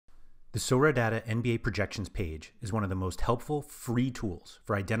The SorareData NBA projections page is one of the most helpful free tools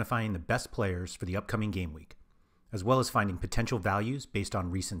for identifying the best players for the upcoming game week, as well as finding potential values based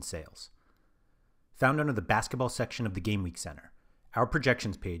on recent sales. Found under the basketball section of the Game Week Center, our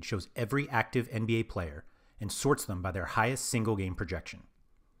projections page shows every active NBA player and sorts them by their highest single game projection.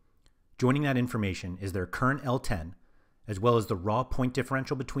 Joining that information is their current L10, as well as the raw point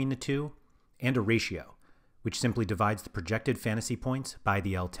differential between the two, and a ratio, which simply divides the projected fantasy points by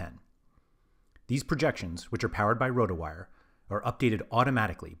the L10. These projections, which are powered by RotoWire, are updated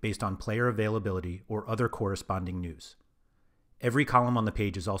automatically based on player availability or other corresponding news. Every column on the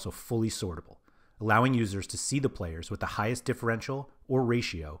page is also fully sortable, allowing users to see the players with the highest differential or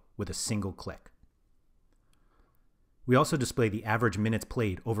ratio with a single click. We also display the average minutes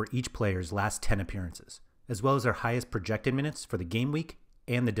played over each player's last 10 appearances, as well as their highest projected minutes for the game week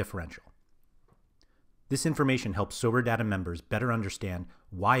and the differential. This information helps SorareData members better understand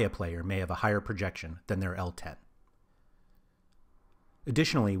why a player may have a higher projection than their L10.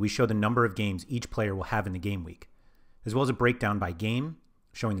 Additionally, we show the number of games each player will have in the game week, as well as a breakdown by game,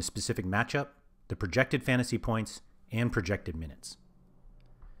 showing the specific matchup, the projected fantasy points, and projected minutes.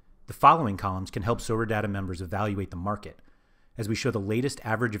 The following columns can help SorareData members evaluate the market, as we show the latest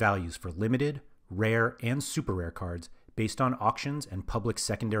average values for limited, rare, and super rare cards based on auctions and public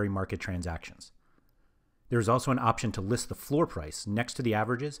secondary market transactions. There is also an option to list the floor price next to the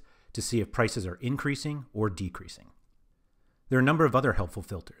averages to see if prices are increasing or decreasing. There are a number of other helpful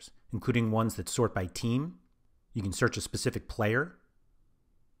filters, including ones that sort by team. You can search a specific player,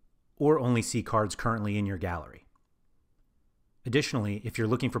 or only see cards currently in your gallery. Additionally, if you're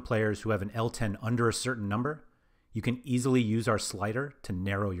looking for players who have an L10 under a certain number, you can easily use our slider to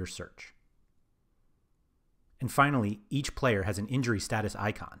narrow your search. And finally, each player has an injury status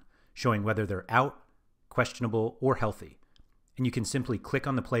icon showing whether they're out, questionable, or healthy, and you can simply click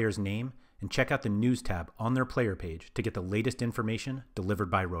on the player's name and check out the News tab on their player page to get the latest information delivered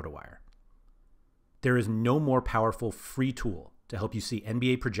by RotoWire. There is no more powerful free tool to help you see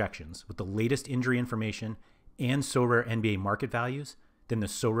NBA projections with the latest injury information and Sorare NBA market values than the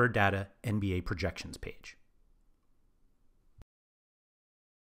SorareData NBA projections page.